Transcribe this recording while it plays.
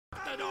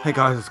Hey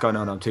guys, what's going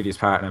on? I'm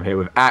TheFatRat and I'm here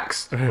with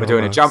Axe. Hey, We're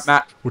doing a jump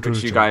map, which you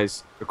jump.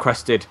 guys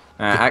requested.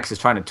 Axe is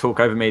trying to talk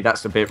over me,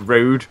 that's a bit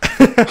rude.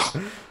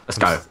 Let's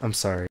go. I'm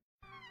sorry.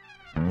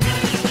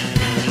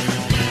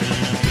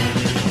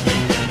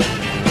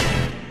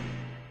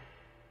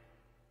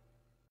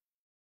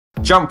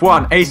 Jump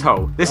 1, ace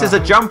hole. This is a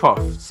jump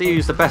off. See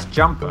who's the best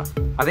jumper.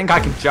 I think I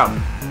can jump.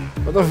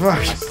 What the fuck?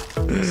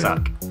 I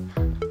suck.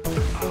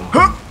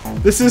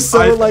 This is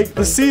so like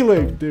the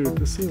ceiling, dude.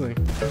 The ceiling.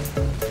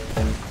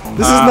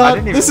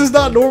 This is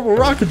not normal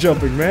rocket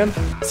jumping, man.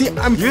 See,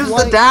 I'm Use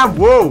the damn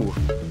wall.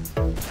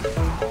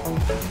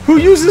 Who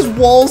uses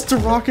walls to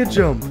rocket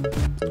jump?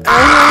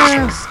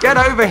 Axe, get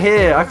over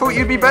here. I thought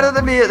you'd be better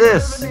than me at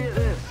this.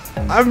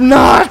 I'm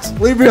not.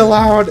 Leave me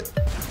alone.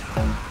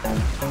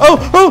 Oh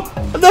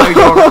no!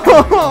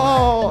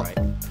 Right.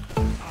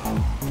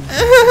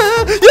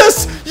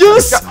 Yes!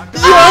 Yes!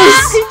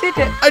 Yes! He did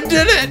it. I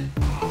did it!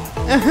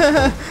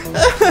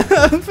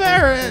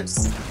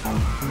 Ferris!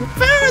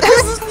 Ferris,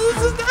 this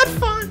is not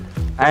fun!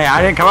 Hey,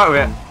 I didn't come up with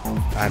it.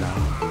 I know.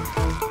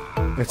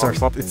 It's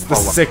the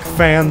sick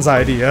fans'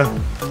 idea.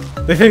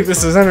 They think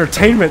this is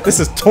entertainment. This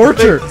is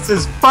torture. This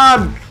is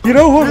fun. You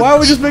know what? Why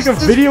don't we just make a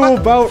video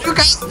about... You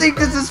guys think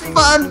this is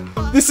fun?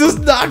 This is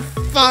not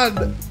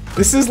fun!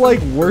 This is like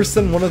worse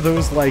than one of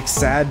those like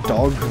sad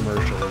dog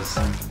commercials.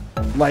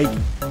 Like,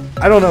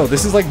 I don't know.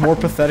 This is like more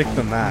pathetic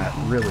than that,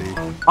 really.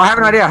 I have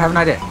an idea. I have an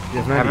idea.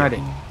 You have an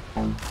idea?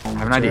 I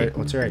have an idea.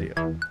 What's your idea?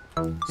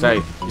 So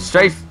you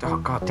strafe. Oh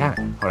god damn it!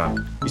 Hold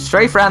on. You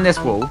strafe around this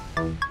wall,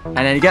 and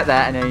then you get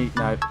there, and then you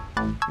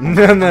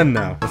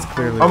No. That's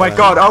clearly. Oh my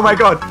god! Oh my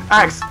god!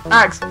 Axe!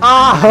 Axe!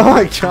 Ah! Oh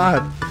my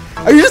god!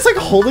 Are you just like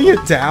holding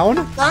it down?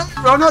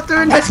 I'm not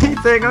doing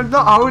anything. I'm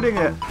not holding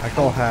it. I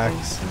call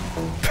hacks.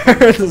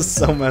 Parent is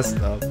so messed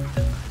up.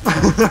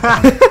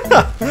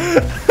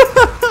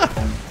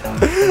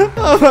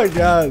 Oh my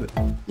god.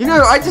 You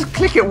know, I just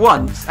click it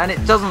once, and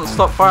it doesn't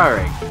stop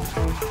firing.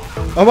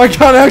 Oh my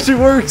god, it actually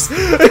works!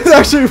 It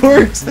actually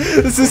works!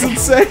 This is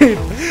insane!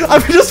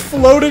 I'm just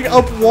floating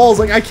up walls,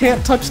 like I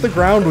can't touch the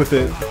ground with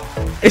it.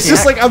 It's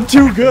just like I'm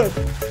too good.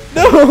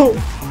 No!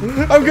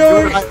 I'm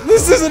going.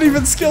 This isn't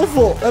even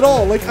skillful at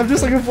all. Like I'm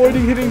just like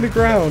avoiding hitting the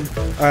ground.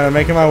 Alright, I'm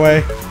making my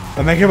way.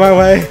 I'm making my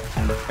way.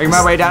 Making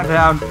my way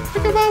downtown.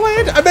 Making my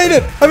way. I made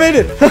it! I made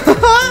it!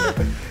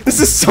 This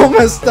is so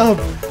messed up.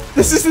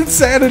 This is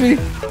insanity.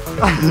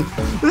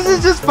 This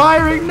is just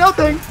firing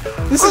nothing.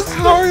 This is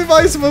how am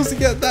I supposed to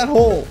get that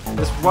hole?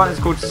 This one is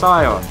called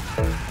Scion.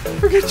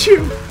 Forget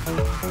you.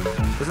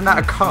 Isn't that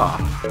a car?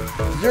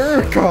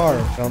 Your car.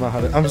 I don't know how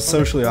to. I'm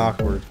socially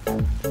awkward.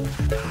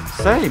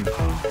 Same.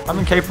 I'm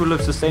incapable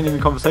of sustaining the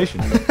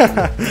conversation.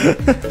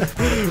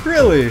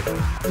 Really?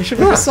 You should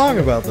make a song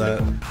about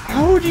that.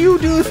 How would you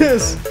do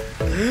this?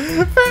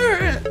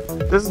 Ferret!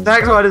 This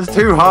next one is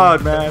too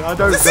hard, man. I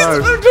don't know.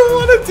 I don't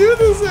want to do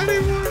this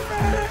anymore,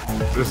 Ferret.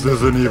 This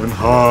isn't even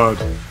hard.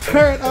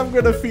 Ferret, I'm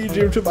gonna feed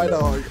you to my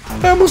dog.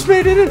 I almost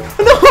made it in.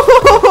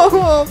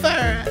 No,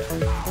 Ferret.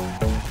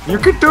 You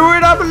can do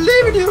it. I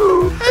believe in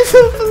you. I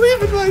don't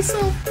believe in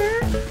myself,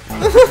 Ferret.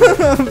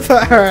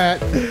 Ferret.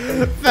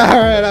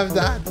 Ferret, I'm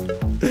done.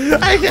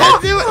 I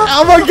can't do it.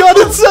 Oh my god,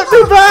 it set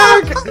me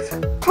back.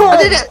 I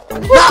did it.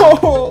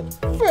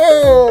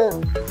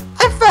 No.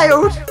 I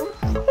failed.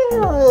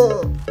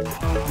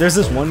 There's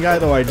this one guy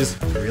though I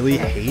just really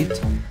hate.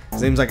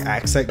 His name's like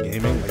Axette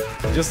Gaming. Like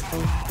he just.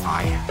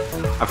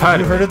 I've heard.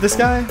 You heard of this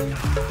guy?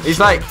 He's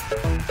like,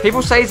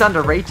 people say he's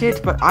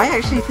underrated, but I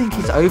actually think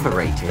he's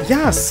overrated.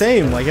 Yeah,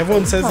 same. Like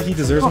everyone says that he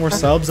deserves more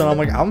subs, and I'm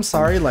like, I'm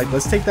sorry. Like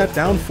let's take that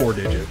down 4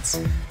 digits.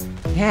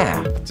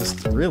 Yeah.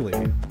 Just really.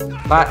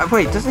 But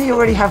wait, doesn't he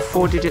already have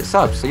 4-digit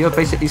subs? So you're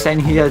basically saying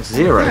he has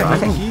 0. Yeah, I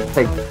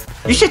think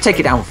you should take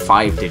it down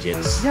 5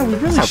 digits. Yeah, we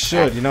really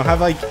should. You know, have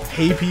like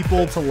pay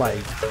people to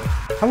like.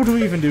 How would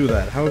we even do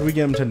that? How would we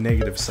get them to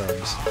negative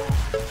subs?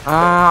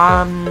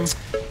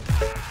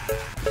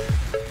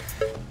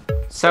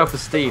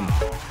 Self-esteem.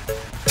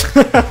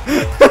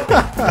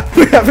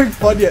 We're having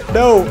fun yet?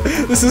 No,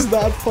 this is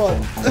not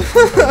fun.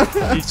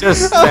 You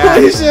just.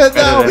 Holy shit!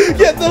 No,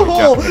 get the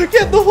hole!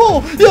 Get the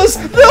hole! Yes!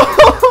 No!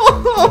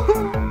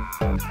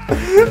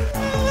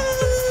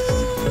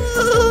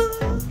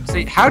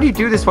 See, how do you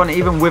do this one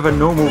even with a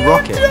normal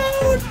rocket?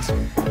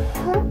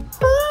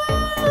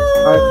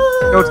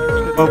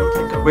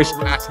 I wish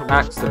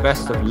Axe the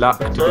best of luck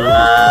to do this.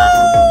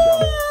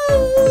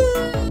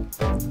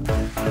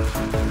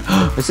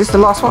 Is this the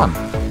last one?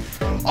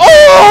 Oh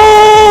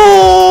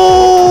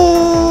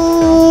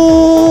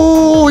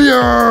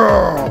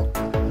yeah!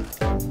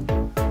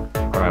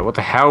 Alright, what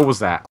the hell was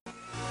that?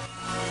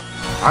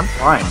 I'm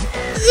fine.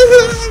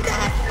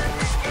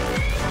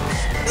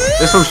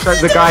 This will show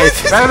the guy.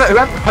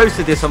 Whoever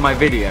posted this on my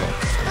video.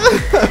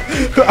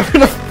 I'm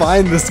gonna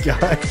find this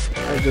guy.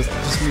 Just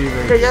me.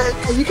 Yeah,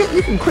 you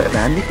can quit,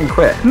 man. You can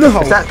quit. No.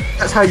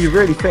 That's how you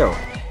really feel.